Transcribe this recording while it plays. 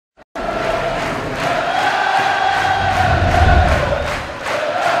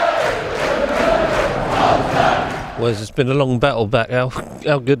Wes, it's been a long battle back.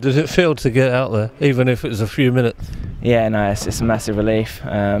 How good did it feel to get out there, even if it was a few minutes? Yeah, no, it's a massive relief.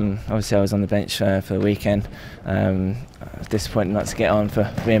 Obviously, I was on the bench for the weekend. Disappointed not to get on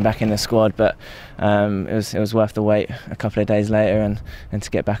for being back in the squad, but it was worth the wait a couple of days later and to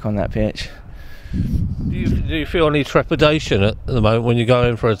get back on that pitch. Do you feel any trepidation at the moment when you're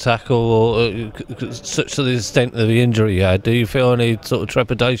going for a tackle, or such to the extent of the injury you had? Do you feel any sort of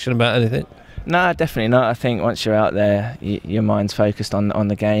trepidation about anything? No, definitely not. I think once you're out there, your mind's focused on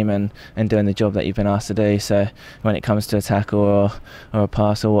the game and doing the job that you've been asked to do. So when it comes to a tackle or a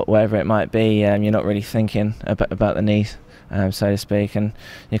pass or whatever it might be, you're not really thinking about the knees, so to speak, and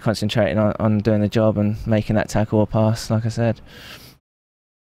you're concentrating on doing the job and making that tackle or pass, like I said.